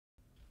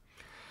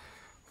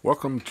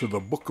Welcome to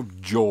the book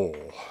of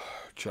Joel,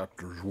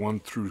 chapters 1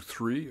 through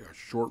 3, a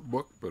short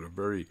book, but a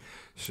very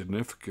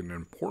significant and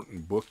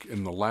important book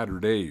in the latter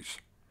days.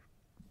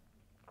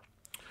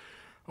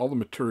 All the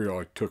material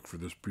I took for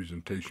this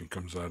presentation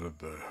comes out of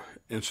the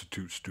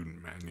Institute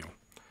Student Manual.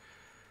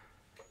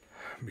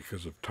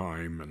 Because of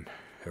time and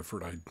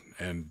effort,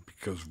 and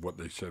because what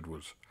they said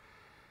was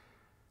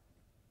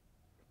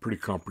pretty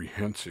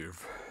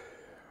comprehensive,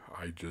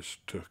 I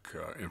just took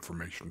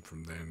information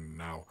from then, and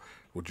now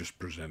we'll just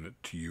present it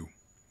to you.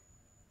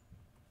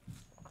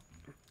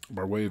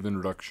 By way of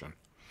introduction,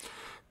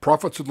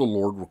 prophets of the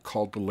Lord were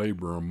called to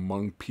labor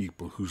among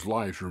people whose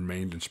lives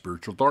remained in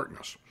spiritual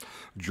darkness.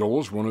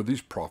 Joel is one of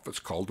these prophets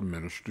called to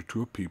minister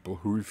to a people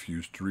who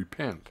refused to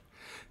repent.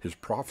 His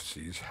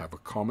prophecies have a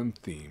common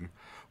theme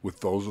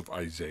with those of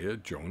Isaiah,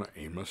 Jonah,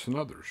 Amos, and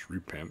others: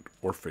 repent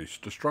or face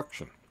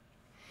destruction.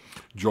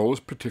 Joel is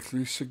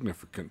particularly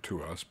significant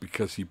to us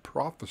because he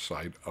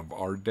prophesied of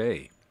our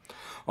day.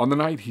 On the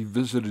night he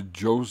visited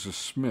Joseph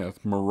Smith,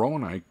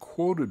 Moroni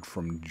quoted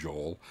from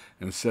Joel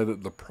and said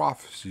that the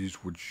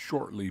prophecies would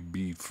shortly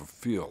be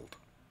fulfilled.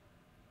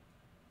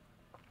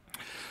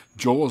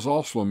 Joel is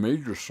also a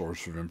major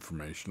source of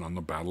information on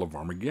the Battle of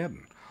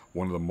Armageddon,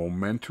 one of the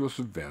momentous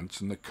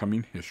events in the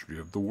coming history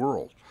of the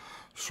world.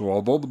 So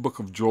although the book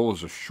of Joel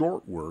is a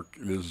short work,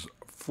 it is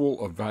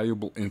full of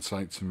valuable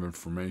insights and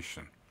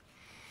information.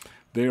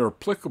 They are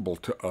applicable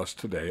to us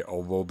today,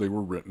 although they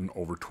were written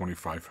over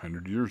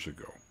 2,500 years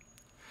ago.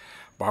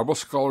 Bible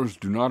scholars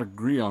do not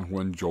agree on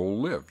when Joel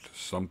lived.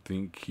 Some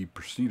think he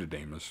preceded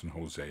Amos and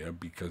Hosea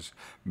because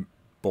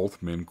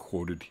both men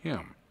quoted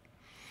him.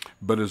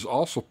 But it is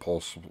also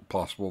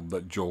possible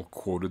that Joel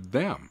quoted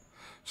them,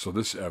 so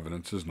this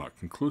evidence is not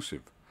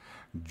conclusive.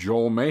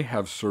 Joel may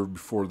have served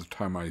before the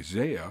time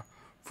Isaiah,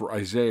 for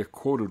Isaiah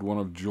quoted one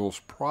of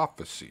Joel's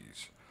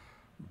prophecies.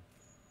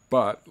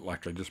 But,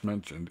 like I just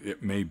mentioned,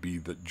 it may be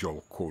that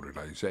Joel quoted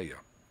Isaiah.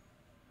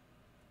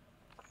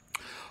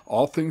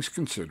 All things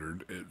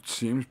considered, it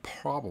seems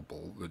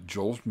probable that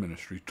Joel's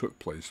ministry took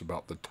place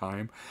about the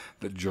time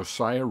that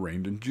Josiah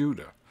reigned in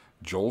Judah.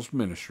 Joel's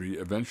ministry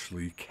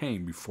eventually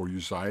came before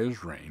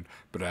Uzziah's reign,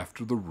 but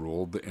after the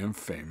rule of the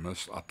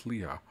infamous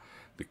Athaliah,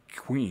 the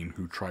queen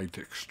who tried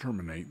to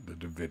exterminate the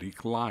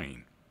Davidic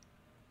line.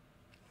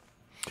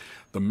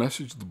 The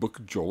message of the book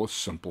of Joel is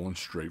simple and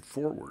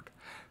straightforward.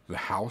 The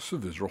house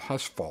of Israel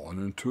has fallen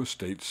into a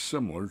state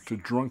similar to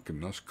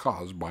drunkenness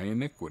caused by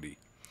iniquity.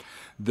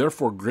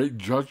 Therefore great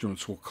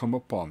judgments will come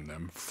upon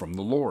them from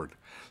the Lord.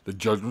 The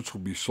judgments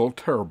will be so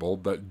terrible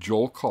that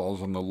Joel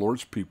calls on the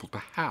Lord's people to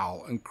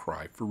howl and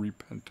cry for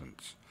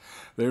repentance.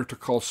 They are to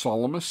call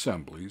solemn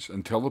assemblies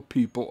and tell the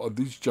people of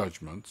these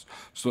judgments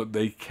so that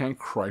they can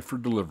cry for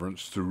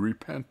deliverance through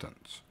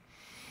repentance.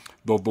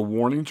 Though the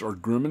warnings are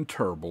grim and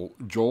terrible,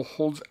 Joel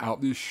holds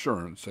out the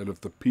assurance that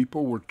if the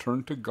people will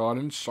turn to God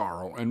in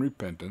sorrow and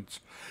repentance,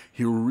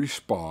 he will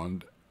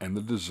respond and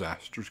the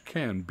disasters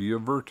can be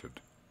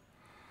averted.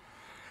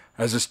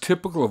 As is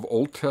typical of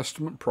Old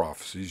Testament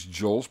prophecies,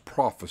 Joel's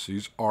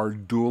prophecies are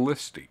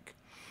dualistic.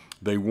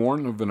 They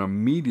warn of an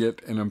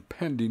immediate and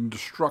impending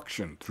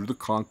destruction through the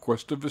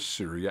conquest of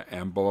Assyria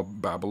and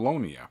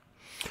Babylonia.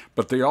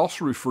 But they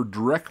also refer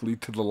directly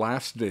to the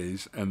last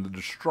days and the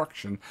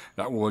destruction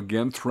that will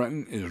again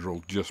threaten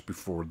Israel just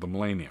before the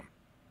millennium.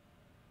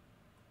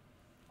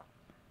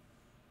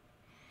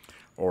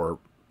 Or,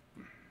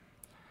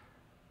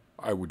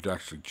 I would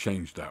actually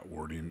change that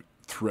wording,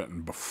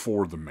 threaten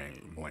before the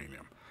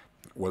millennium.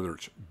 Whether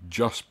it's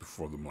just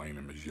before the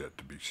millennium is yet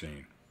to be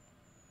seen.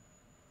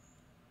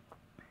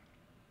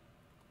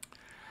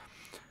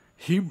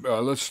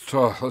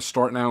 Let's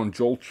start now in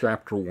Joel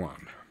chapter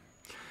 1.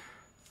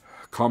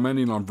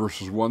 Commenting on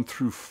verses 1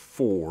 through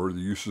 4, the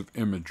use of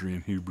imagery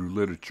in Hebrew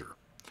literature.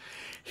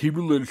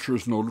 Hebrew literature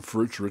is noted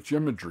for its rich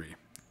imagery.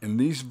 In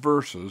these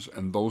verses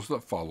and those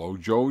that follow,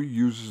 Joel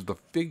uses the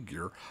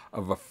figure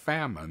of a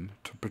famine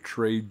to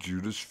portray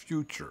Judah's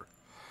future.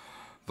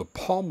 The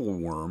palmer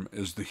worm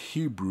is the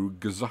Hebrew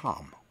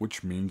gazam,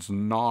 which means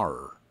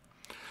nar.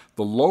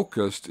 The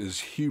locust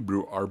is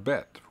Hebrew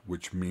arbet,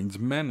 which means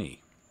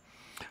many.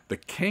 The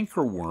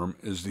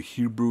cankerworm is the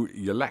Hebrew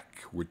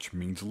yelek, which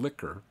means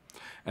liquor.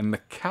 And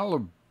the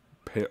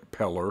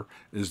caterpillar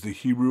is the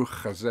Hebrew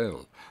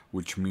chazel,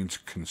 which means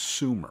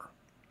consumer.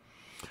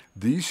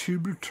 These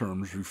Hebrew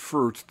terms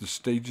refer to the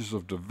stages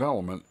of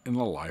development in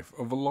the life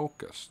of a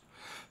locust.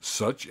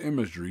 Such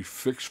imagery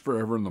fixed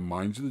forever in the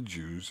minds of the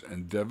Jews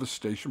and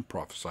devastation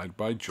prophesied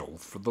by Joel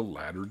for the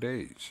latter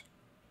days.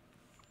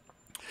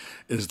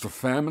 Is the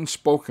famine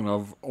spoken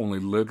of only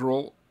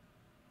literal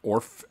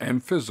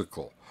and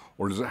physical,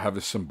 or does it have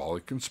a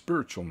symbolic and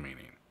spiritual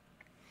meaning?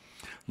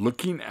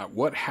 Looking at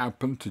what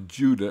happened to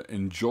Judah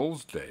in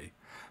Joel's day,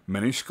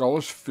 many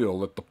scholars feel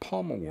that the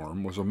palmer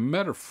worm was a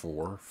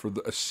metaphor for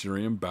the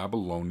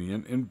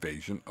Assyrian-Babylonian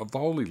invasion of the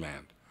Holy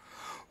Land.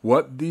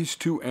 What these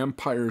two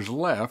empires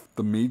left,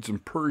 the Medes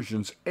and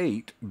Persians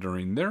ate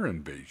during their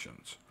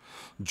invasions.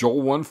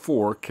 Joel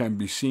 1:4 can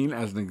be seen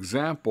as an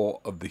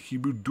example of the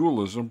Hebrew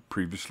dualism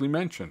previously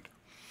mentioned.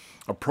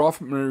 A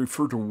prophet may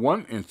refer to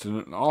one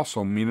incident and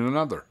also mean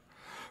another.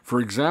 For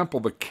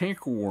example, the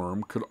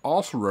cankerworm could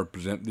also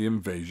represent the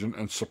invasion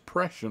and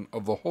suppression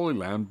of the Holy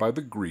Land by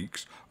the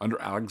Greeks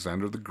under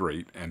Alexander the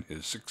Great and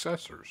his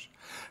successors.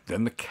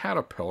 Then the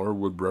caterpillar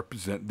would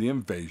represent the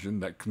invasion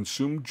that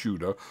consumed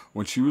Judah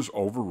when she was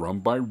overrun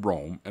by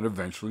Rome and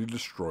eventually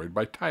destroyed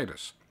by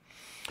Titus.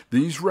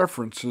 These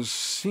references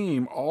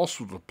seem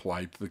also to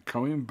apply to the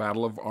coming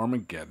battle of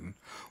Armageddon,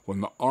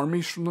 when the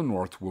armies from the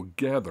north will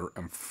gather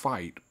and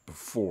fight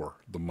before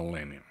the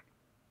millennium.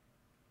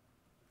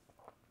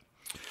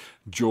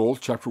 Joel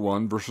chapter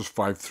 1 verses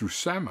 5 through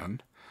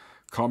 7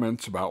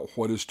 comments about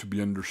what is to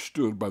be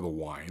understood by the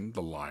wine,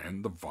 the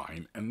lion, the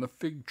vine, and the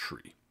fig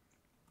tree.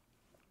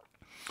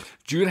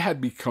 Judah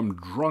had become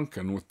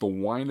drunken with the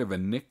wine of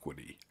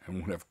iniquity,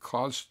 and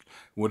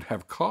would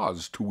have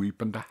cause to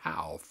weep and to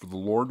howl, for the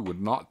Lord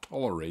would not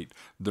tolerate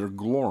their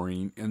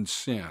glorying in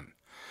sin.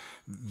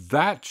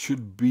 That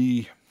should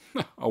be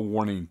a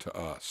warning to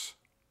us.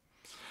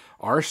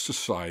 Our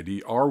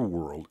society, our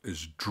world,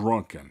 is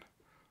drunken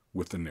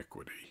with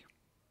iniquity,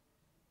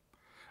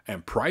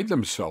 and pride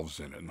themselves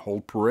in it, and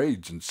hold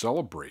parades and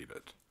celebrate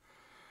it.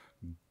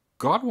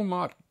 God will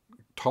not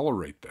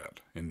tolerate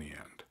that in the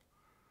end.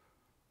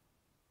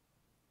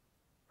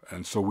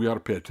 And so we ought to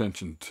pay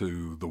attention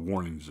to the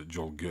warnings that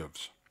Joel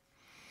gives.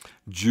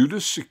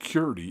 Judah's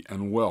security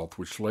and wealth,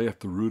 which lay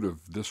at the root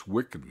of this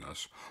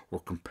wickedness, were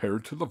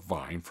compared to the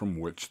vine from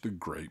which the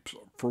grapes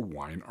for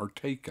wine are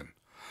taken.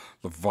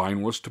 The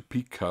vine was to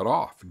be cut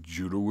off.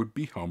 Judah would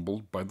be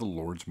humbled by the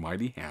Lord's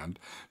mighty hand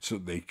so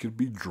that they could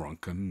be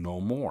drunken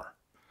no more.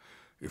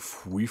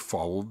 If we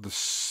follow the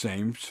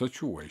same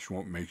situation,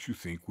 what makes you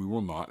think we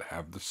will not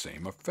have the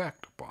same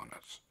effect upon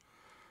us?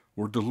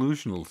 We're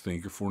delusional to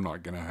think if we're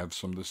not going to have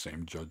some of the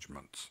same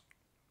judgments.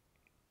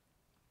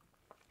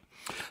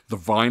 The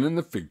vine and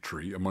the fig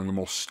tree, among the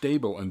most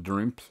stable,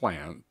 enduring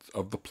plants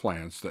of the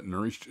plants that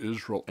nourished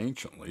Israel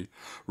anciently,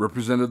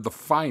 represented the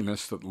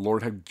finest that the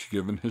Lord had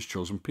given his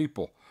chosen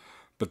people.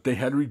 But they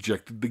had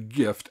rejected the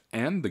gift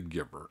and the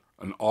giver,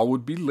 and all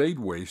would be laid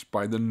waste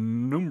by the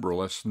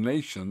numberless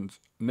nation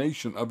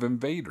of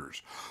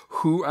invaders,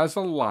 who as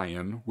a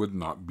lion would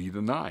not be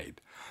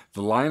denied.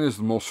 The lion is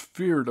the most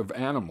feared of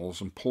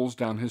animals and pulls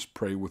down his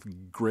prey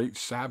with great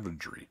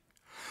savagery.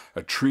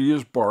 A tree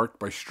is barked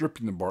by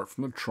stripping the bark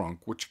from the trunk,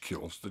 which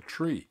kills the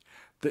tree.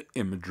 The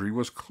imagery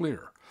was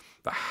clear.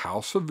 The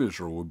house of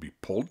Israel would be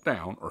pulled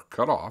down or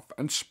cut off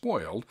and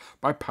spoiled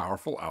by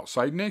powerful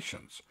outside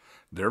nations.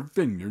 Their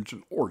vineyards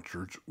and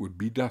orchards would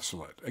be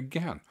desolate.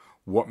 Again,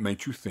 what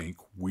makes you think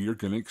we are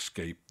going to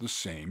escape the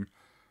same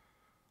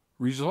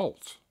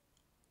results?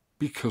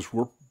 Because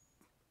we're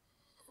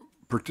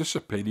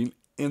participating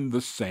in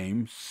the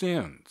same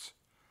sins.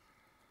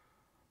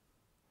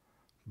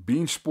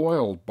 Being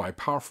spoiled by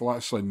powerful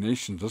outside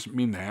nations doesn't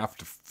mean they have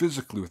to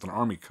physically, with an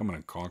army, come in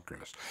and conquer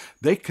us.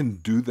 They can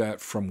do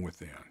that from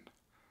within.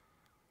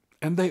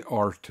 And they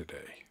are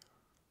today.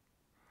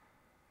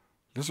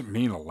 Doesn't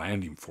mean a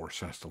landing force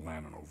has to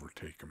land and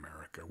overtake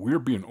America. We're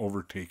being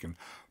overtaken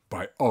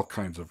by all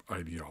kinds of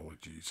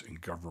ideologies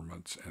and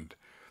governments and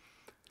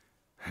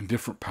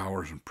different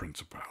powers and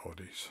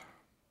principalities.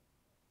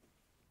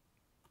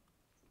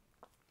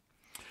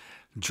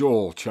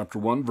 Joel chapter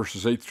 1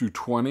 verses 8 through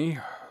 20.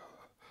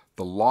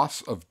 The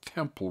loss of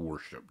temple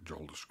worship,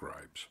 Joel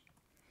describes.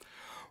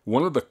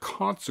 One of the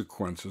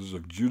consequences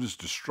of Judah's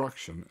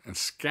destruction and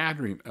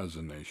scattering as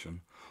a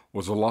nation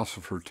was the loss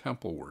of her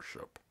temple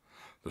worship,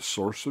 the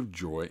source of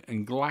joy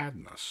and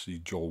gladness. See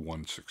Joel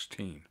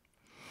 1:16.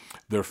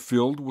 Their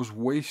field was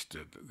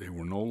wasted. They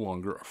were no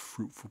longer a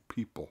fruitful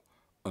people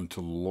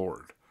unto the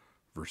Lord.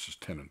 Verses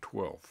 10 and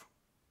 12.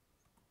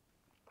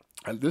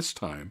 At this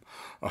time,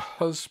 a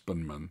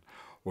husbandman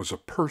was a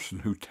person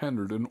who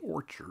tended an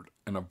orchard,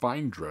 and a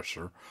vine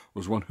dresser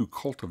was one who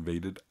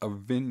cultivated a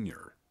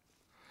vineyard.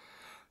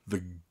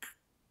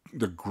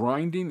 The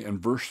grinding in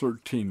verse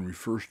 13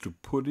 refers to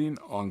putting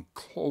on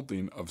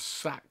clothing of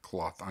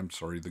sackcloth.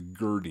 The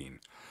girding.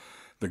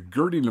 The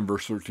girding in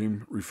verse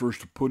 13 refers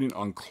to putting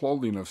on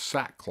clothing of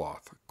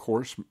sackcloth,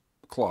 coarse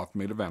cloth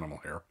made of animal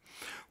hair,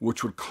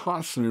 which would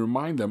constantly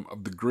remind them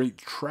of the great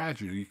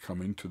tragedy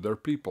coming to their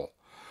people.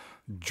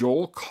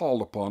 Joel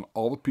called upon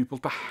all the people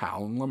to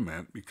howl and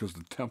lament because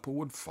the temple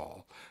would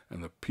fall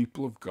and the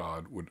people of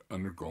God would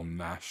undergo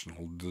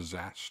national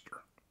disaster.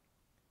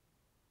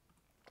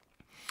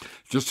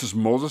 Just as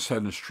Moses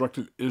had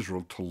instructed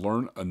Israel to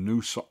learn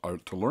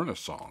a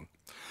song,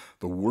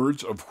 the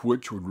words of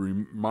which would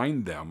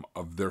remind them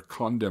of their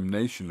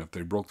condemnation if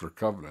they broke their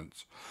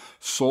covenants,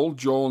 so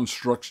Joel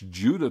instructs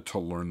Judah to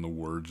learn the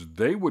words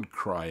they would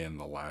cry in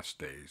the last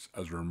days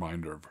as a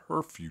reminder of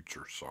her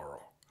future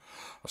sorrow.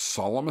 A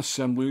solemn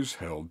assembly is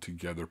held to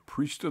gather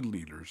priesthood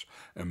leaders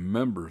and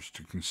members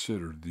to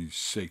consider these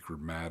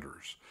sacred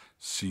matters.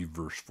 See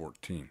verse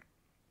 14.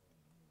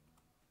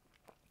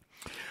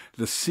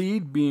 The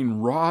seed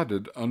being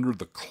rotted under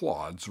the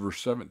clods,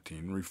 verse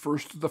 17,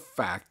 refers to the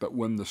fact that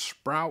when the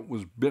sprout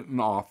was bitten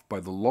off by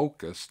the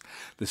locust,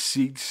 the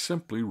seed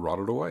simply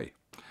rotted away.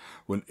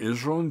 When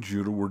Israel and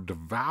Judah were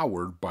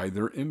devoured by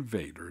their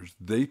invaders,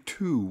 they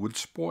too would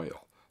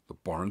spoil. The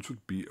barns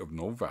would be of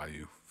no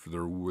value,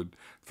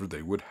 for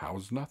they would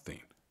house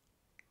nothing.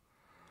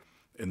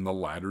 In the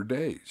latter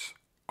days,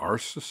 our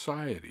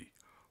society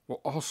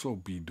will also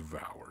be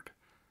devoured.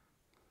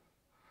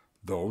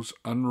 Those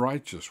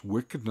unrighteous,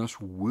 wickedness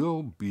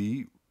will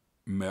be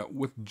met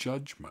with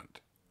judgment.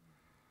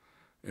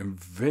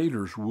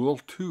 Invaders will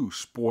too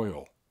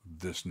spoil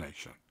this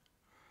nation.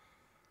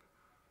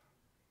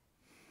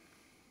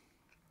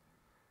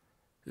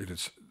 It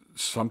is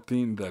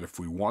something that if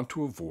we want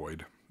to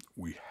avoid,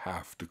 we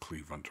have to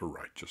cleave unto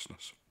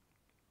righteousness.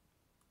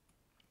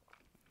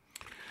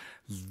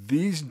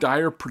 These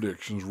dire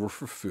predictions were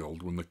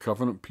fulfilled when the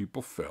covenant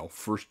people fell,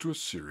 first to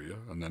Assyria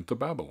and then to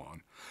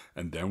Babylon,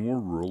 and then were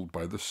ruled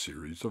by the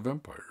series of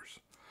empires.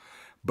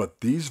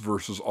 But these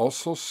verses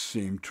also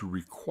seem to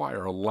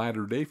require a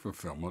latter-day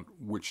fulfillment,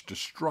 which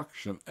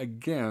destruction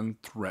again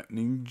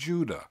threatening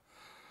Judah.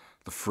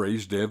 The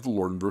phrase day of the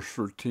Lord in verse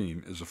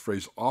 13 is a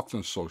phrase often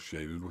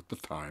associated with the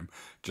time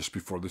just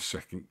before the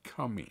second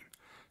coming.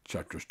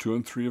 Chapters 2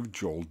 and 3 of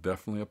Joel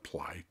definitely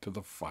apply to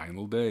the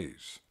final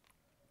days.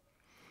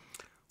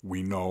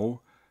 We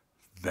know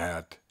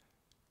that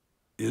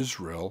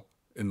Israel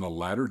in the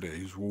latter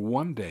days will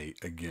one day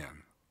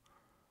again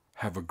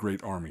have a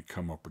great army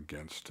come up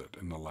against it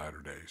in the latter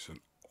days and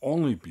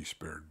only be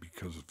spared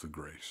because of the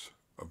grace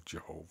of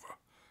Jehovah.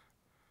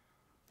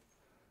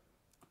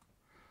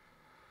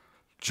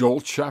 Joel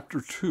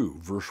chapter 2,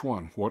 verse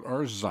 1, what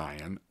are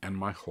Zion and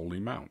my holy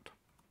mount?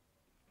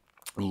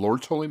 The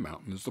Lord's holy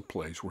mountain is the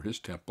place where his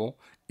temple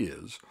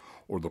is,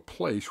 or the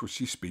place which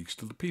he speaks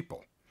to the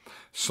people.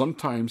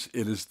 Sometimes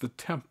it is the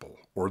temple,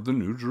 or the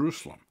New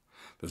Jerusalem.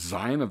 The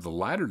Zion of the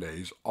latter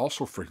days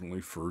also frequently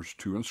refers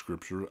to in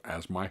Scripture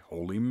as my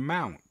holy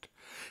mount.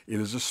 It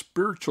is a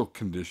spiritual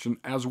condition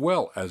as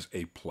well as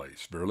a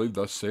place. Verily,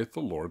 thus saith the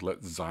Lord,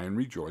 let Zion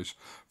rejoice,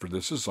 for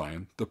this is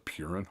Zion, the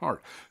pure in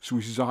heart. So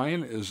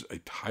Zion is a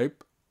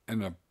type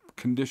and a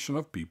condition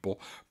of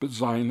people, but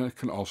Zion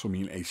can also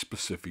mean a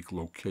specific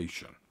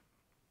location.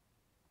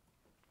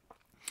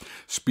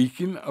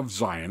 Speaking of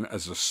Zion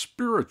as a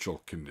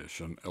spiritual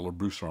condition, Elder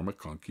Bruce R.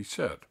 McConkie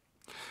said,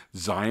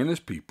 Zion is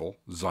people,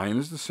 Zion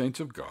is the saints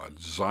of God,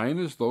 Zion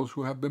is those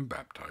who have been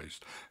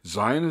baptized,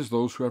 Zion is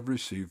those who have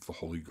received the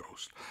Holy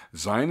Ghost,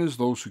 Zion is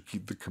those who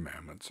keep the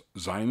commandments,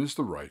 Zion is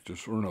the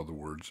righteous, or in other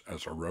words,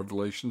 as our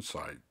Revelation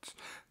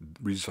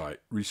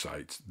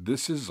recites,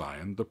 this is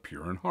Zion, the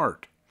pure in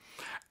heart.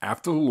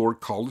 After the Lord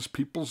called his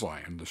people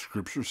Zion, the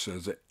Scripture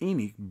says that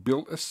Enoch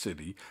built a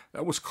city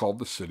that was called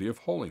the city of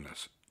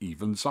holiness,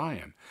 even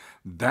Zion.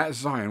 That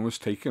Zion was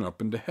taken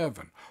up into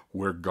heaven,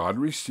 where God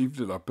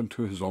received it up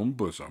into his own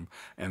bosom,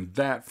 and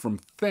that from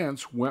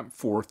thence went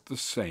forth the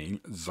saying,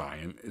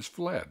 Zion is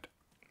fled.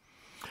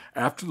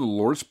 After the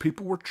Lord's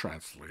people were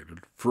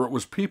translated, for it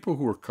was people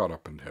who were caught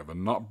up in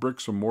heaven, not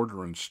bricks and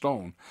mortar and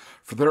stone,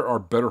 for there are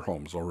better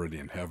homes already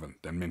in heaven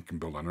than men can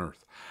build on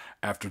earth.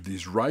 After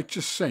these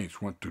righteous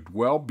saints went to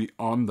dwell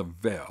beyond the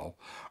veil,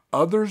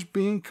 others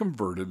being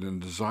converted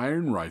and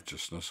desiring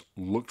righteousness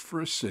looked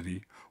for a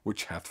city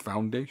which hath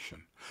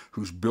foundation,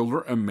 whose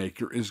builder and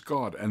maker is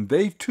God, and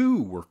they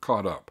too were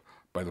caught up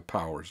by the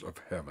powers of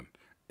heaven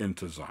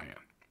into Zion.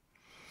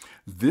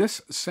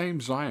 This same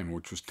Zion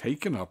which was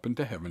taken up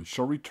into heaven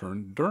shall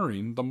return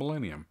during the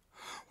millennium,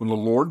 when the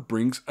Lord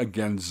brings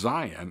again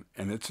Zion,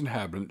 and its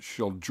inhabitants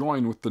shall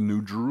join with the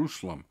New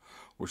Jerusalem,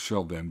 which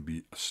shall then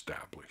be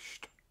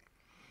established.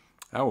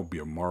 That will be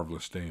a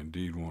marvelous day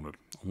indeed, won't it?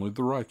 Only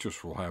the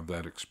righteous will have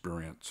that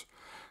experience.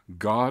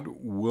 God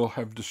will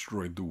have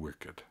destroyed the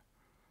wicked.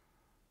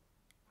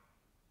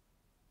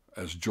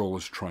 As Joel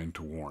is trying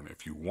to warn,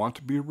 if you want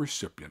to be a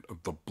recipient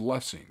of the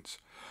blessings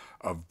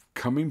of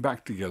coming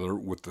back together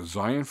with the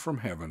Zion from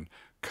heaven,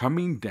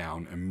 coming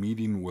down and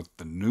meeting with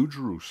the New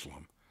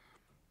Jerusalem,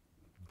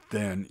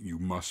 then you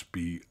must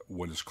be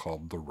what is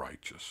called the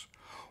righteous,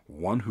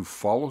 one who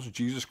follows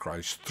Jesus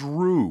Christ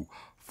through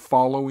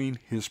following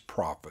his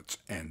prophets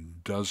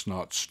and does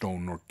not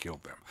stone nor kill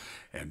them.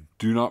 And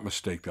do not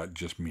mistake that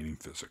just meaning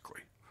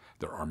physically.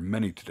 There are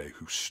many today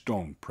who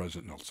stone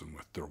President Nelson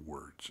with their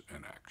words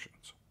and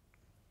actions.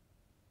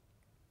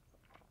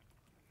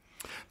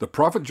 The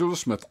prophet Joseph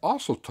Smith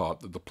also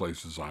taught that the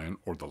place of Zion,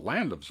 or the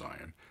land of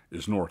Zion,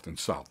 is North and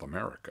South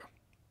America.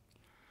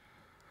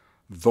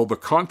 Though the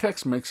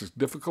context makes it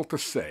difficult to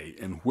say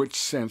in which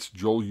sense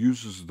Joel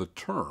uses the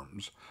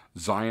terms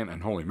Zion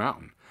and Holy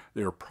Mountain,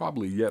 they are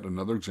probably yet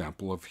another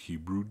example of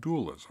Hebrew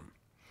dualism.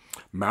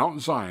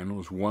 Mount Zion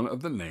was one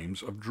of the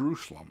names of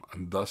Jerusalem,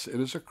 and thus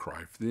it is a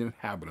cry for the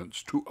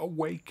inhabitants to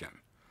awaken.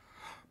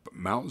 But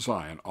Mount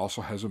Zion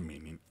also has a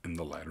meaning in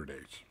the latter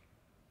days.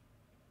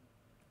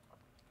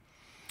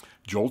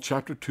 Joel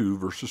chapter 2,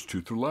 verses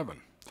 2 through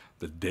 11.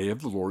 The day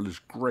of the Lord is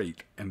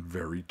great and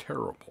very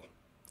terrible.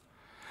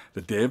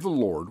 The day of the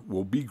Lord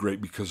will be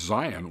great because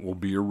Zion will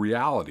be a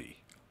reality,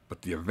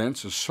 but the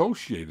events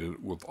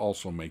associated will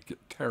also make it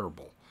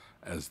terrible,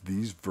 as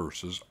these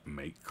verses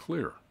make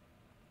clear.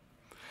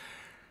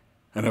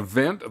 An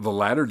event of the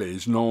latter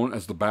days known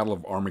as the Battle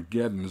of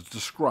Armageddon is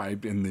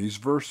described in these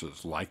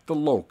verses. Like the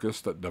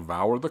locusts that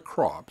devour the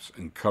crops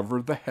and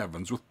cover the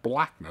heavens with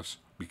blackness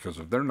because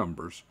of their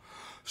numbers,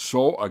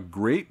 so a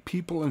great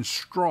people and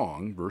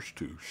strong, verse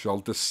 2, shall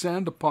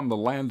descend upon the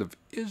land of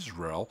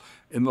Israel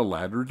in the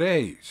latter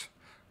days.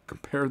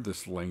 Compare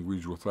this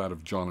language with that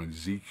of John and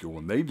Ezekiel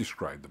when they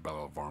describe the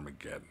Battle of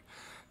Armageddon.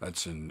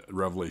 That's in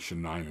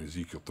Revelation 9 and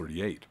Ezekiel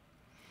 38.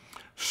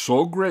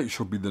 So great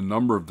shall be the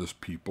number of this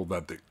people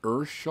that the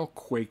earth shall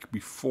quake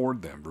before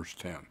them. Verse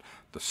 10.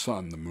 The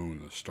sun, the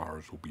moon, the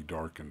stars will be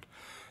darkened.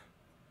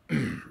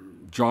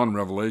 John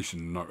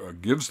Revelation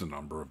gives the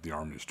number of the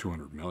army as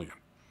 200 million.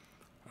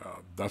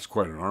 That's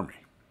quite an army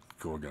to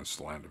go against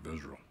the land of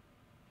Israel.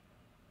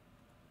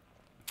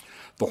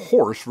 The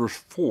horse, verse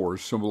 4,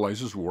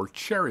 symbolizes war.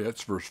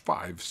 Chariots, verse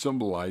 5,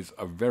 symbolize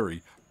a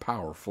very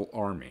powerful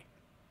army.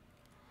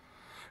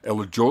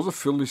 Elder Joseph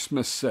Findlay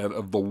Smith said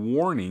of the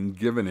warning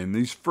given in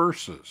these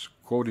verses,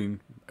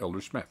 quoting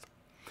Elder Smith,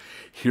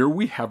 "Here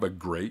we have a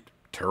great,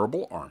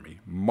 terrible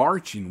army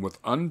marching with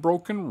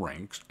unbroken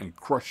ranks and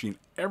crushing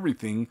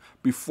everything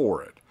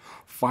before it,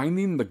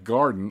 finding the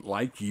garden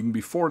like Eden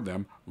before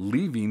them,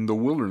 leaving the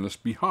wilderness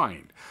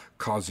behind,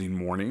 causing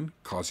mourning,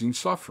 causing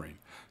suffering.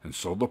 And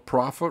so the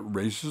prophet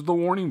raises the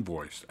warning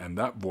voice, and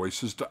that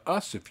voice is to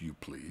us, if you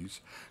please,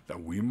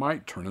 that we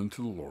might turn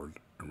unto the Lord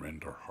and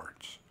rend our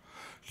hearts."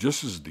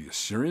 Just as the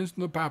Assyrians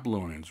and the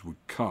Babylonians would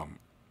come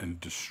and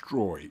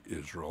destroy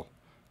Israel,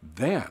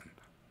 then,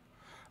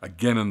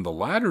 again in the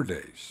latter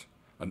days,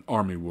 an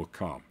army will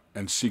come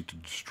and seek to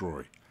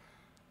destroy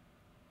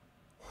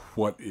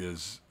what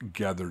is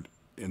gathered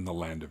in the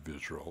land of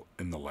Israel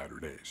in the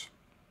latter days.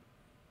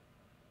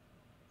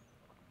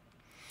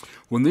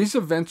 When these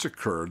events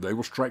occur, they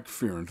will strike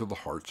fear into the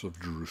hearts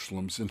of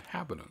Jerusalem's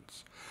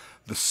inhabitants.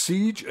 The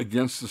siege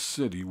against the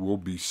city will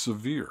be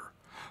severe.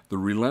 The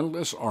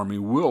relentless army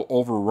will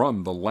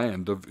overrun the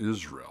land of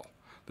Israel.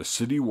 The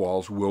city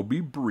walls will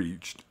be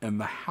breached and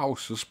the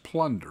houses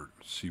plundered.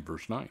 See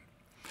verse 9.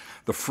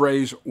 The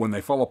phrase, "when they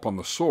fall upon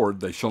the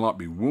sword, they shall not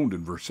be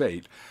wounded," verse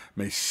 8,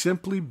 may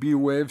simply be a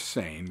way of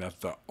saying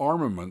that the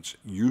armaments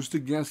used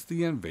against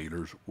the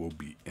invaders will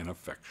be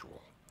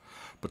ineffectual.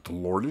 But the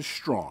Lord is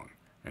strong,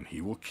 and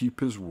he will keep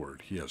his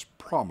word. He has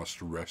promised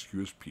to rescue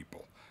his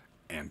people,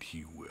 and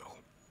he will.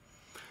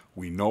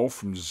 We know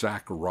from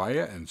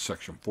Zechariah in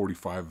section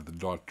 45 of the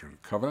Doctrine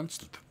and Covenants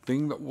that the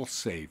thing that will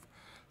save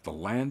the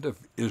land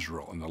of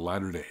Israel in the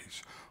latter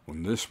days,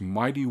 when this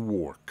mighty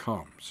war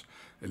comes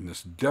and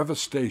this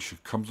devastation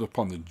comes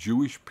upon the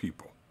Jewish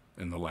people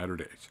in the latter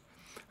days,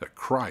 that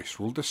Christ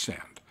will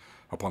descend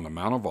upon the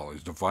Mount of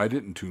Olives, divide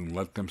it in two, and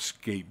let them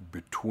skate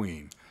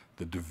between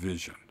the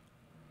division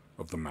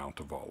of the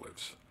Mount of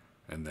Olives,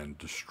 and then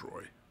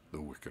destroy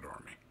the wicked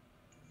army.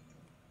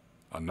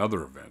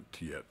 Another event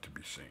yet to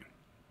be seen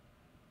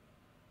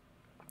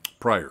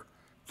prior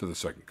to the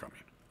second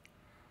coming.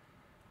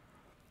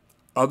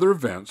 Other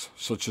events,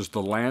 such as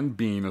the land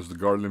being as the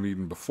Garden of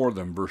Eden before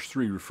them, verse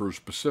 3 refers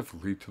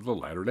specifically to the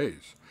latter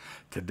days.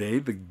 Today,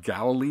 the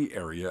Galilee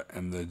area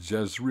and the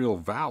Jezreel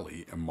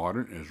Valley in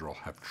modern Israel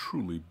have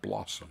truly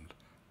blossomed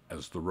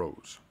as the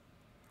rose.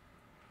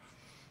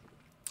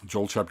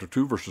 Joel chapter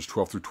 2, verses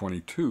 12 through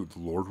 22, the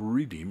Lord will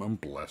redeem and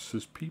bless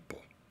his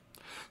people.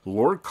 The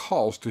Lord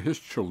calls to his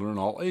children in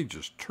all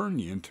ages, "Turn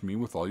ye unto me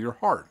with all your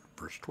heart,"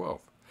 verse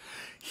 12.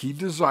 He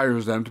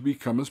desires them to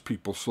become his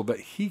people so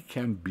that he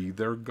can be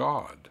their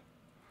God.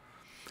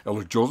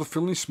 Elder Joseph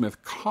Findlay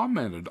Smith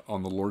commented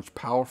on the Lord's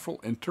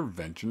powerful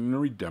intervention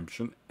and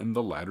redemption in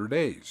the latter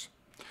days.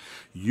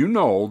 "You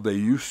know, they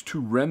used to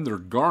rend their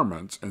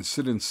garments and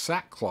sit in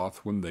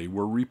sackcloth when they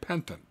were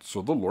repentant.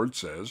 So the Lord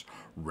says,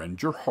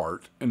 rend your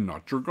heart and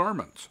not your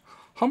garments.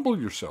 Humble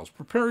yourselves,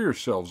 prepare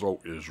yourselves,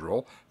 O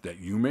Israel, that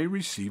you may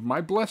receive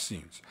my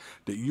blessings,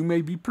 that you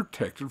may be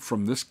protected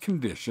from this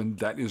condition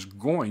that is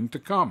going to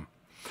come."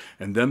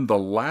 And then the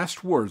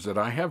last words that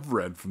I have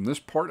read from this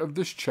part of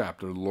this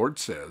chapter, the Lord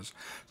says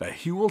that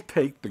he will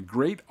take the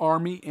great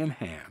army in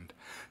hand,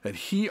 that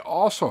he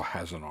also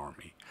has an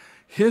army.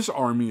 His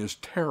army is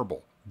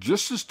terrible,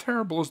 just as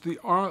terrible as the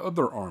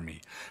other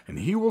army, and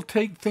he will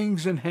take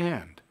things in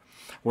hand.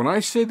 When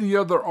I say the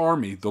other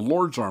army, the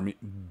Lord's army,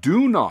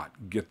 do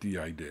not get the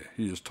idea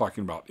he is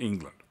talking about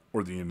England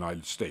or the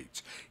United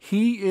States.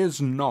 He is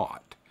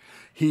not.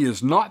 He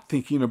is not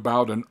thinking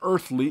about an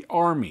earthly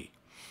army.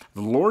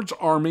 The Lord's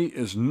army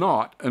is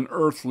not an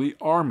earthly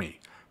army,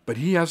 but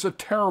he has a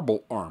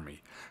terrible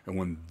army. And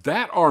when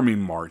that army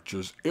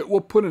marches, it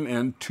will put an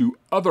end to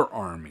other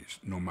armies,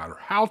 no matter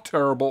how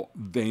terrible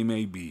they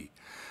may be.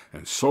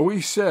 And so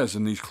he says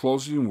in these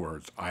closing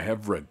words I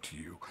have read to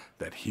you,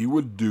 that he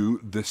would do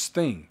this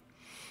thing.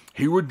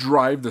 He would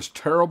drive this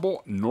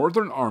terrible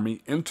northern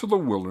army into the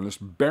wilderness,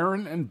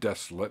 barren and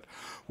desolate,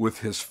 with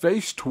his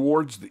face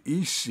towards the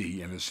east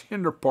sea and his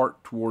hinder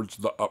part towards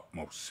the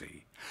utmost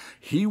sea.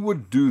 He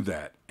would do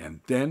that, and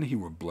then he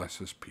would bless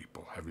his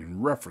people,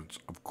 having reference,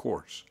 of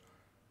course,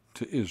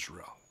 to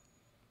Israel.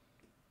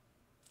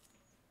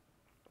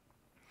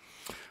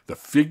 The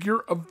figure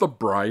of the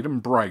bride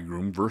and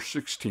bridegroom, verse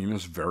 16,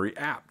 is very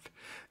apt.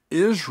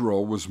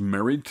 Israel was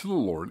married to the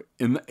Lord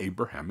in the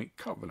Abrahamic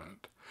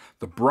covenant.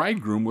 The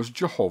bridegroom was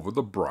Jehovah,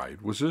 the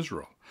bride was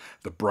Israel.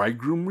 The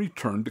bridegroom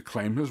returned to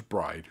claim his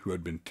bride, who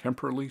had been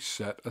temporarily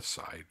set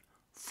aside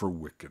for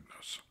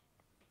wickedness.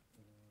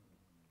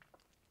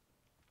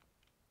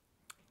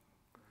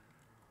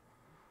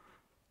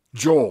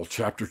 Joel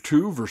chapter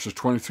 2, verses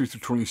 23 through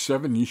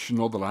 27, ye shall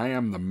know that I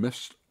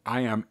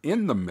am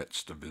in the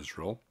midst of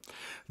Israel.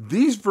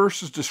 These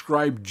verses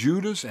describe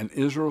Judah's and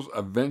Israel's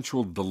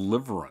eventual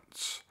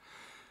deliverance.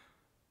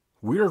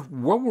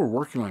 What we're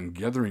working on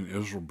gathering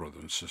Israel,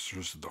 brothers and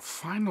sisters, the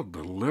final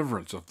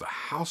deliverance of the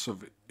house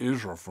of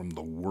Israel from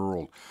the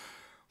world.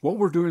 What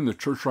we're doing in the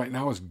church right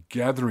now is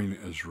gathering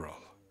Israel.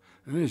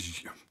 And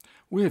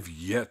we have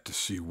yet to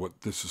see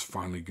what this is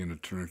finally going to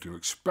turn into,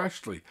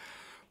 especially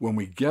when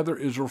we gather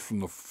Israel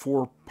from the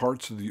 4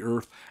 parts of the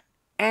earth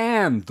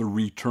and the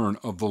return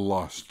of the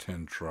lost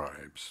 10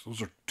 tribes.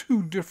 Those are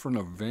 2 different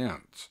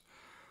events.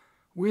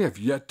 We have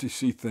yet to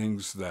see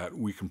things that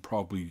we can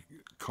probably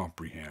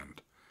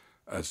comprehend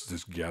as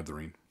this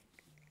gathering.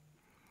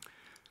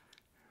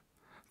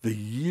 The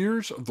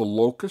years of the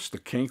locust, the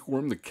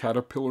cankerworm, the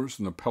caterpillars,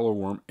 and the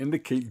pellowworm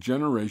indicate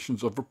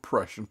generations of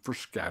oppression for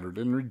scattered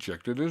and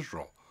rejected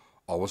Israel.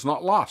 All was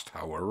not lost,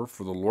 however,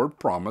 for the Lord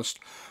promised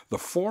the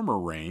former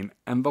rain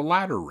and the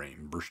latter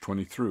rain. Verse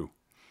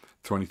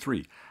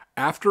 23.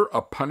 After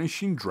a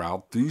punishing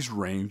drought, these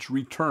rains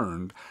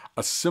returned,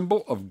 a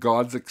symbol of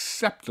God's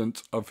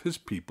acceptance of his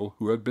people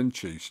who had been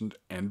chastened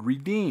and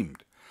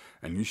redeemed.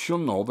 And ye shall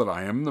know that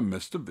I am in the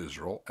midst of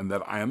Israel, and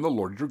that I am the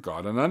Lord your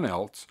God, and none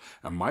else,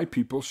 and my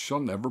people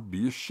shall never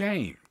be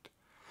ashamed.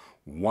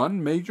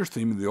 One major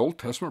theme of the Old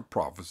Testament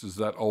prophets is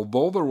that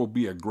although there will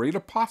be a great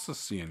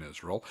apostasy in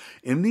Israel,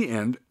 in the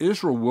end,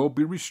 Israel will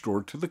be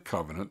restored to the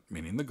covenant,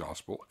 meaning the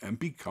gospel, and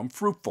become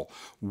fruitful.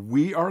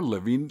 We are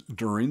living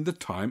during the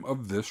time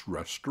of this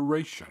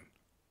restoration.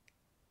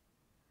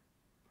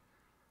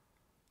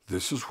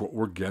 This is what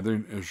we're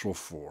gathering Israel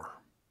for.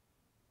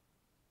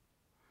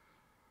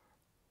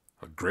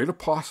 A great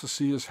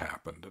apostasy has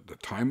happened. The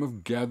time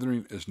of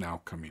gathering is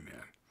now coming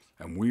in,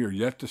 and we are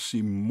yet to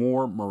see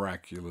more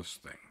miraculous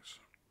things.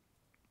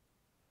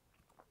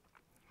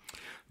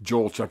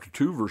 Joel chapter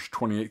 2, verse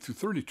 28 through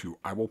 32,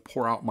 I will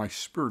pour out my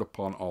spirit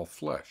upon all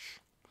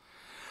flesh.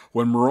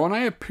 When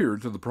Moroni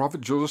appeared to the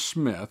prophet Joseph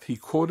Smith, he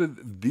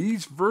quoted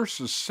these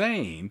verses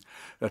saying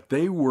that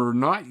they were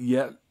not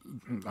yet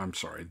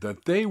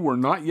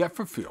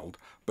fulfilled,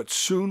 but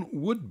soon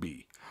would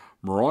be.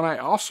 Moroni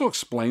also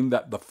explained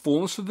that the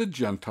fullness of the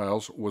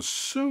Gentiles was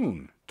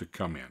soon to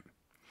come in.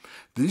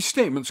 These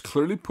statements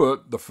clearly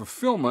put the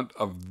fulfillment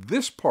of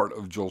this part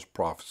of Joel's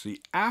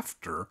prophecy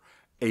after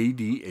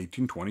AD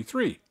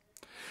 1823.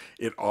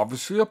 It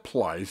obviously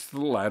applies to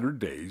the latter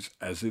days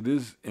as it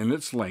is in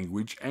its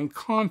language and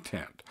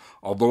content,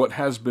 although it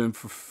has been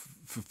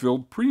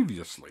fulfilled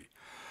previously.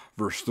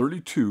 Verse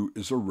 32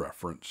 is a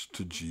reference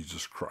to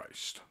Jesus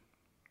Christ.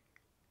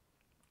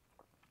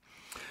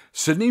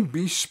 Sidney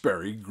B.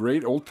 Sperry,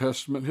 great Old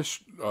Testament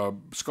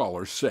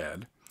scholar,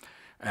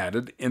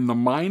 added, in the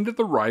mind of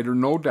the writer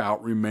no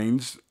doubt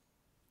remains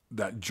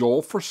that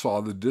Joel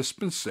foresaw the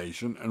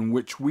dispensation in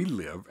which we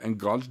live and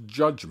God's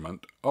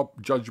judgments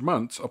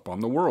upon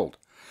the world.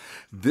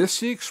 This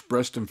he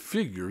expressed in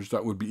figures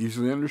that would be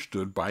easily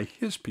understood by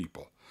his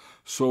people.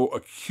 So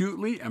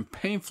acutely and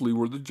painfully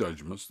were the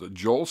judgments that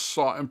Joel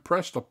saw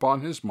impressed upon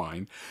his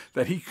mind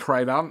that he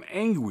cried out in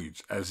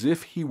anguish as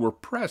if he were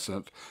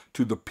present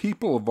to the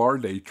people of our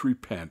day to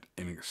repent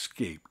and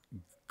escape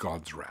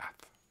God's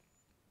wrath.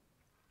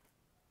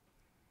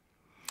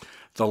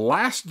 The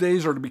last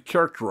days are to be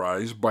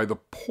characterized by the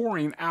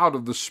pouring out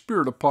of the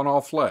Spirit upon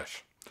all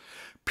flesh.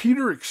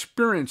 Peter,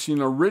 experiencing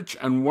a rich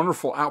and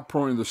wonderful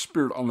outpouring of the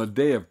Spirit on the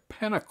day of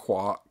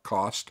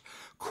Pentecost,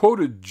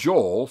 quoted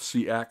Joel,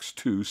 see Acts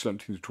 2,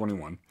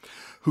 17-21,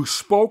 who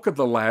spoke of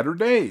the latter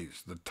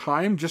days, the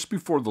time just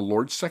before the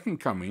Lord's second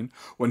coming,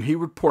 when he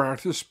would pour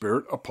out his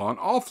Spirit upon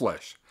all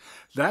flesh.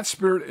 That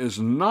Spirit is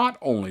not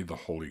only the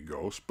Holy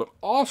Ghost, but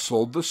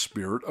also the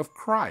Spirit of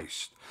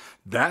Christ,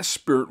 that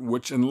Spirit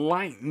which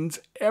enlightens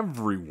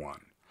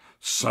everyone.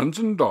 Sons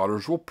and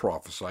daughters will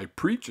prophesy,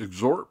 preach,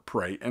 exhort,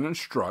 pray, and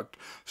instruct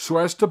so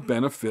as to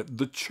benefit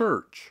the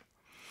church.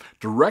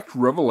 Direct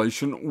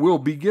revelation will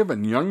be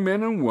given. Young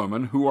men and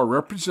women who are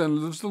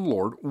representatives of the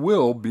Lord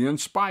will be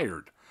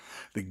inspired.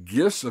 The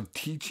gifts of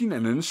teaching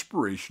and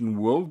inspiration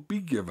will be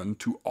given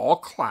to all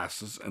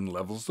classes and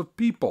levels of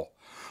people.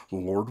 The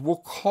Lord will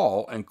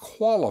call and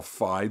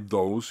qualify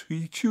those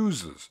he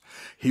chooses.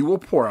 He will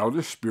pour out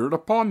his Spirit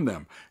upon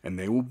them, and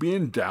they will be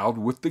endowed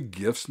with the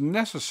gifts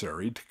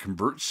necessary to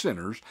convert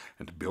sinners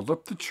and to build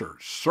up the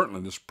church.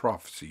 Certainly this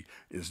prophecy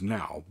is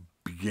now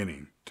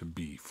beginning to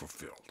be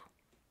fulfilled.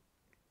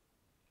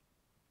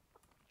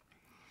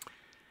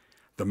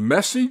 The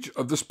message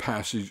of this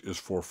passage is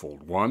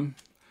fourfold. 1,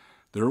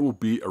 there will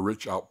be a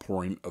rich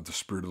outpouring of the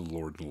Spirit of the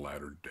Lord in the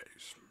latter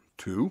days.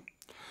 2,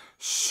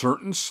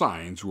 Certain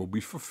signs will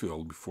be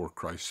fulfilled before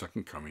Christ's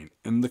second coming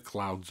in the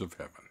clouds of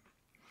heaven.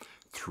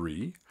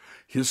 3.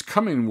 His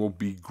coming will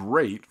be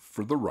great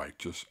for the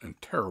righteous and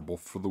terrible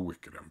for the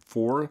wicked. And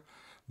for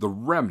the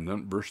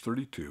remnant, verse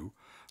 32,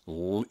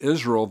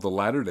 Israel, the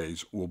latter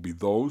days, will be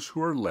those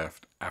who are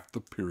left after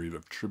the period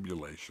of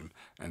tribulation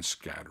and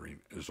scattering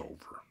is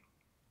over.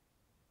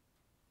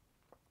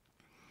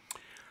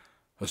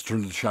 Let's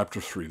turn to chapter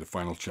 3, the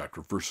final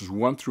chapter, verses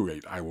 1 through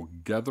 8. I will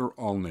gather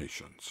all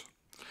nations.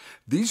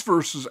 These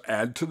verses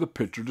add to the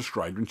picture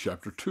described in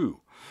chapter 2.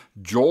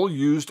 Joel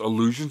used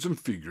allusions and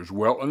figures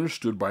well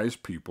understood by his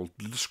people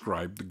to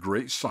describe the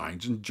great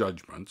signs and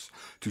judgments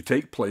to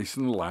take place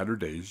in the latter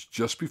days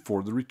just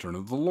before the return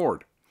of the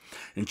Lord.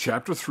 In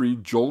chapter 3,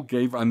 Joel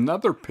gave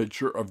another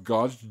picture of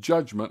God's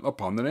judgment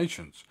upon the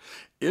nations.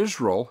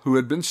 Israel, who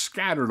had been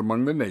scattered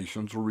among the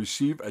nations, will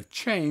receive a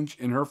change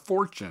in her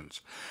fortunes,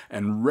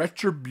 and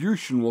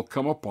retribution will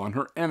come upon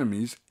her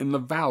enemies in the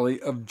valley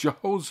of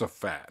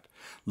Jehoshaphat,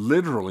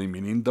 literally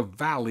meaning the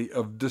valley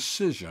of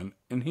decision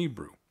in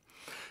Hebrew.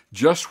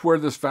 Just where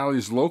this valley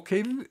is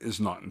located is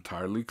not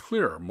entirely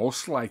clear.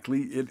 Most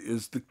likely it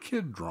is the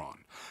Kidron,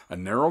 a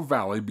narrow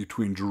valley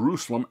between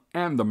Jerusalem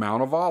and the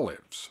Mount of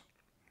Olives.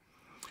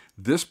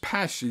 This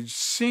passage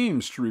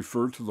seems to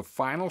refer to the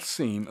final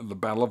scene of the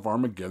Battle of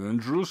Armageddon in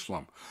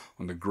Jerusalem,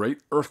 when the great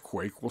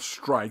earthquake will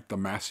strike the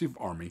massive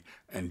army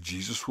and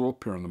Jesus will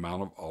appear on the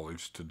Mount of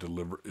Olives to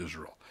deliver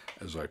Israel,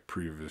 as I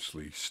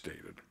previously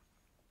stated.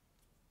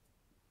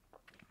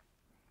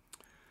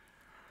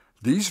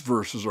 These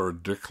verses are a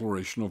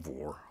declaration of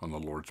war on the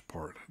Lord's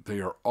part. They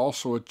are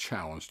also a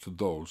challenge to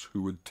those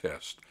who would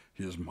test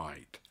his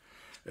might.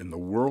 And the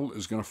world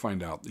is going to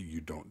find out that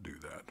you don't do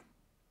that.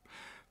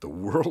 The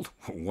world,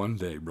 one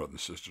day, brothers and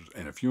sisters,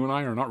 and if you and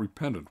I are not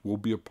repentant, we'll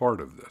be a part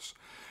of this.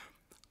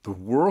 The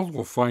world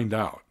will find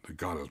out that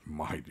God is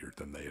mightier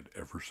than they had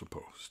ever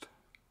supposed.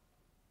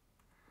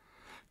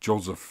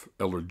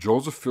 Elder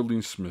Joseph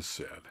Fielding Smith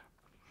said,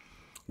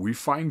 "We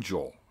find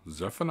Joel,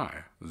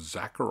 Zephaniah,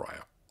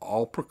 Zechariah,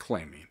 all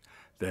proclaiming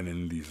that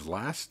in these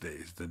last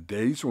days, the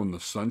days when the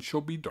sun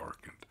shall be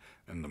darkened,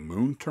 and the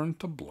moon turned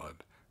to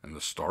blood, and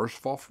the stars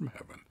fall from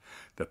heaven,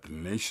 that the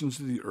nations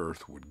of the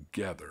earth would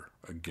gather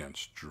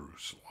against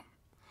Jerusalem."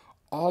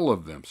 All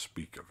of them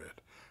speak of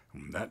it.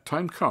 And when that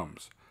time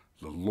comes,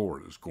 the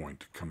Lord is going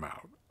to come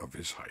out of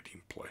his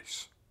hiding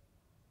place.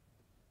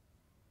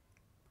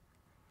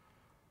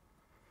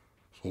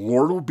 The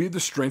Lord will be the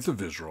strength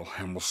of Israel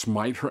and will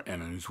smite her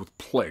enemies with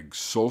plagues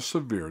so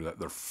severe that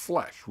their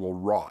flesh will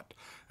rot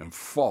and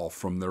fall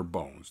from their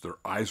bones. Their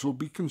eyes will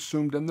be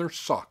consumed in their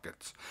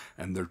sockets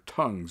and their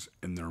tongues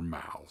in their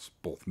mouths,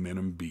 both men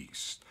and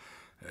beasts.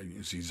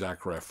 You see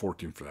Zechariah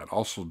 14 for that.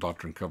 Also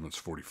Doctrine and Covenants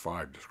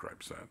 45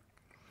 describes that.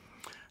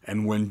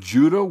 And when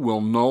Judah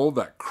will know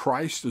that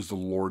Christ is the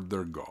Lord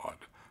their God,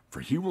 for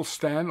he will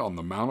stand on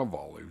the Mount of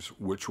Olives,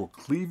 which will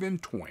cleave in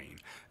twain,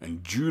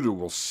 and Judah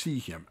will see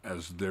him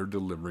as their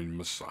delivering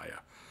Messiah.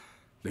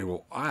 They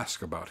will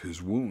ask about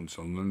his wounds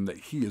and learn that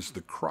he is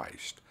the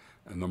Christ,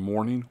 and the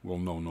mourning will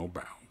know no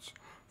bounds,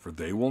 for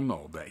they will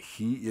know that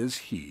he is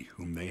he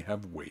whom they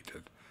have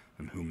waited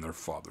and whom their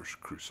fathers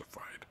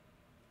crucified.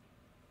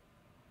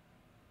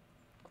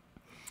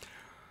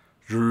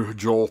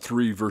 Joel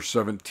 3, verse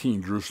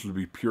 17, Jerusalem to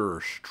be pure.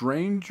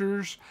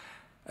 Strangers,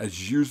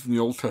 as used in the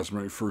Old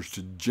Testament, refers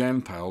to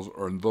Gentiles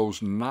or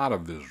those not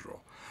of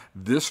Israel.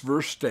 This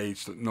verse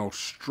states that no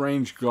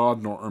strange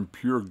god nor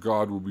impure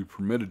god will be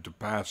permitted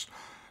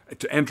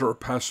to enter or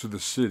pass through the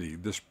city.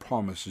 This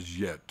promise is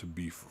yet to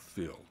be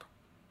fulfilled.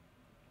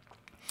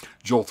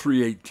 Joel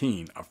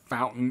 3:18, a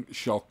fountain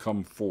shall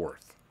come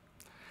forth.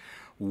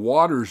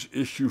 Waters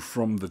issue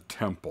from the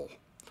temple.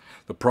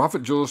 The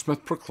prophet Joseph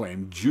Smith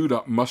proclaimed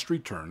Judah must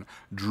return,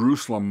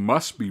 Jerusalem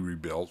must be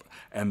rebuilt,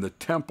 and the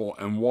temple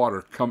and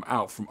water come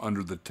out from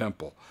under the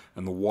temple,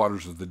 and the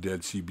waters of the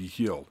Dead Sea be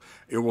healed.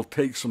 It will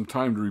take some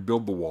time to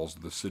rebuild the walls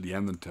of the city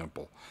and the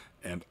temple,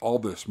 and all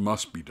this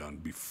must be done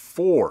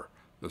before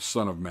the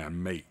Son of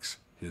Man makes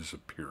his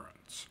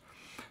appearance.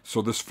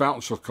 So this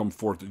fountain shall come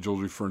forth that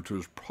Joel's referring to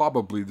is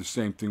probably the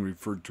same thing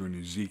referred to in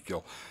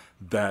Ezekiel,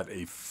 that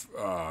a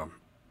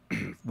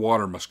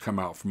water must come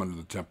out from under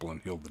the temple and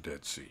heal the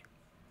Dead Sea.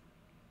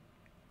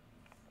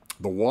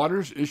 The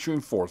waters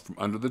issuing forth from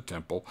under the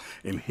temple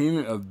and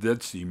healing of the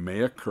Dead Sea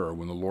may occur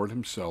when the Lord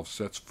himself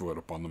sets foot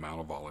upon the Mount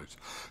of Olives,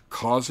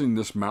 causing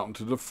this mountain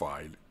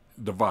to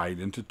divide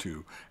into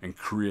two and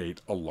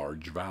create a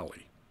large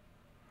valley.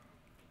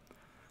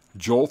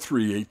 Joel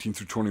 3:18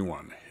 through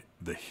 21,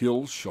 the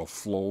hills shall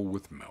flow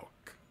with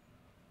milk.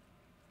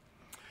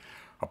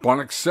 Upon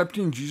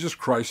accepting Jesus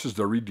Christ as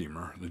their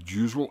Redeemer, the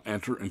Jews will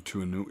enter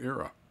into a new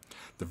era.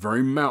 The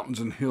very mountains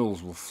and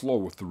hills will flow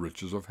with the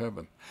riches of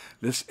heaven.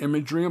 This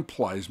imagery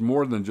implies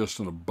more than just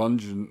an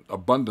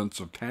abundance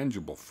of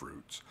tangible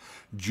fruits.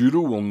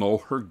 Judah will know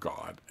her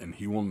God, and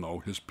he will know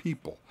his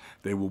people.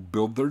 They will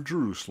build their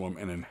Jerusalem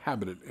and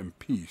inhabit it in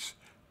peace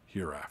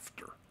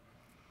hereafter.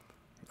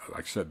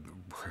 Like I said,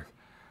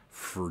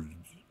 for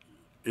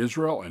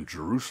Israel and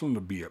Jerusalem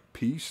to be at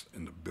peace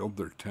and to build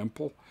their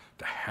temple,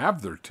 to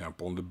have their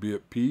temple and to be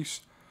at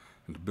peace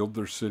and to build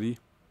their city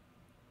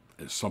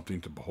is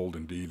something to behold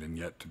indeed and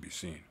yet to be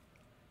seen.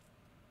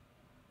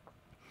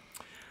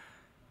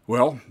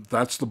 Well,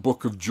 that's the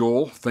book of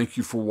Joel. Thank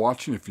you for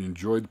watching. If you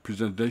enjoyed the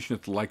presentation,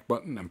 hit the like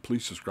button and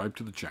please subscribe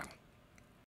to the channel.